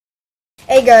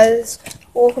Hey guys,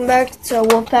 welcome back to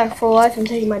Wolfpack for Life. I'm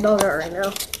taking my dog out right now.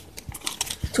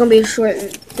 It's gonna be a short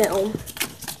film,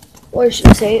 or should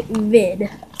I say vid.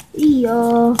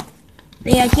 Yeah,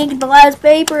 I can't get the last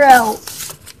paper out.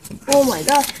 Oh my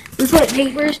gosh, we put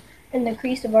papers in the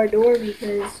crease of our door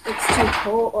because it's too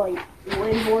cold, like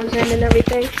wind blows in and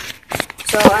everything.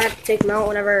 So I have to take them out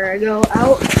whenever I go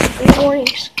out in the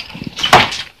mornings.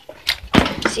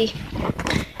 See,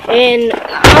 and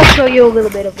I'll show you a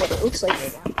little bit of what it looks like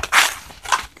right now.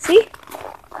 See?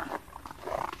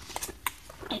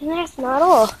 And that's not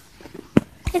all.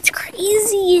 It's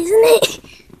crazy, isn't it?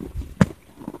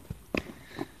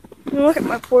 And look at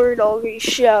my poor doggy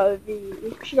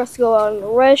Shelby. She got to go out in the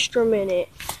restroom in it.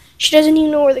 She doesn't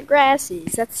even know where the grass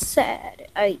is. That's sad.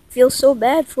 I feel so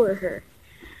bad for her.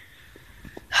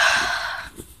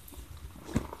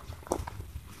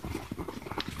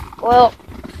 Well,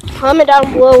 comment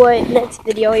down below what next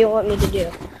video you want me to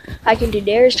do. I can do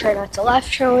dares, try not to laugh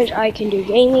challenge, I can do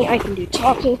gaming, I can do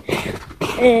talking.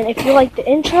 And if you like the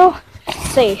intro,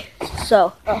 say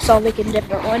so. Else I'll make a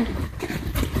different one.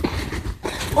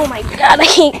 Oh my god, I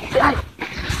can't.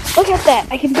 Look at that.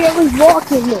 I can barely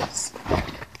walk in this.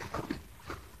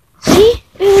 See?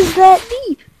 It was that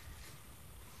deep.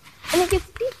 And it gets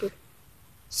deeper.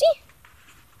 See?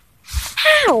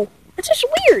 How? That's just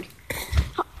weird.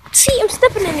 See, I'm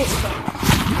stepping in it.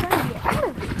 I'm trying to get out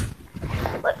of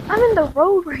it. But I'm in the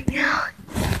road right now.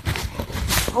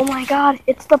 Oh my god,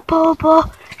 it's the popo.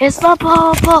 It's the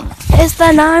popo. It's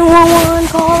the 911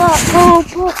 call out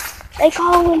popo. They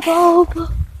call him popo.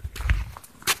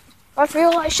 I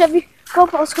feel like Chevy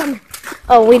Popo's coming.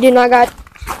 Oh, we do not got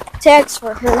tags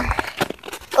for her.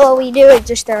 Oh, we do. It's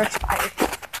just they're expired.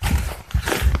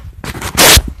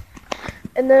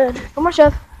 And then, come on,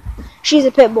 Chev. She's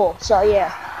a pit bull, so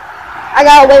yeah. I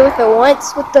got away with it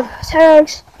once with the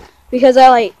tags because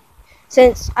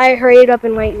since I hurried up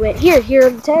and went here are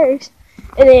the tags,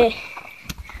 and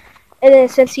then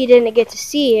since he didn't get to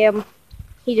see him,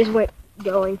 he just went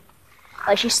going.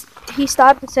 Like he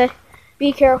stopped and said,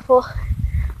 "Be careful."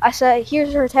 I said,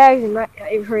 "Here's her tags," and I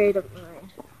hurried up and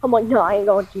ran. I'm like, "No, I ain't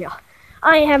going to jail.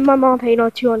 I ain't having my mom pay no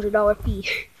 $200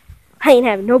 fee. I ain't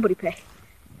having nobody pay.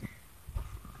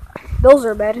 Those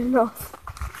are bad enough."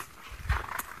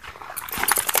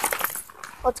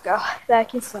 Let's go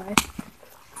back inside.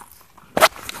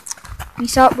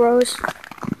 Peace out, bros.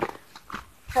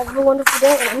 Have a wonderful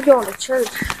day, and I'm going to church.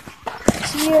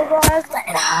 See you guys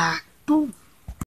later. Boom.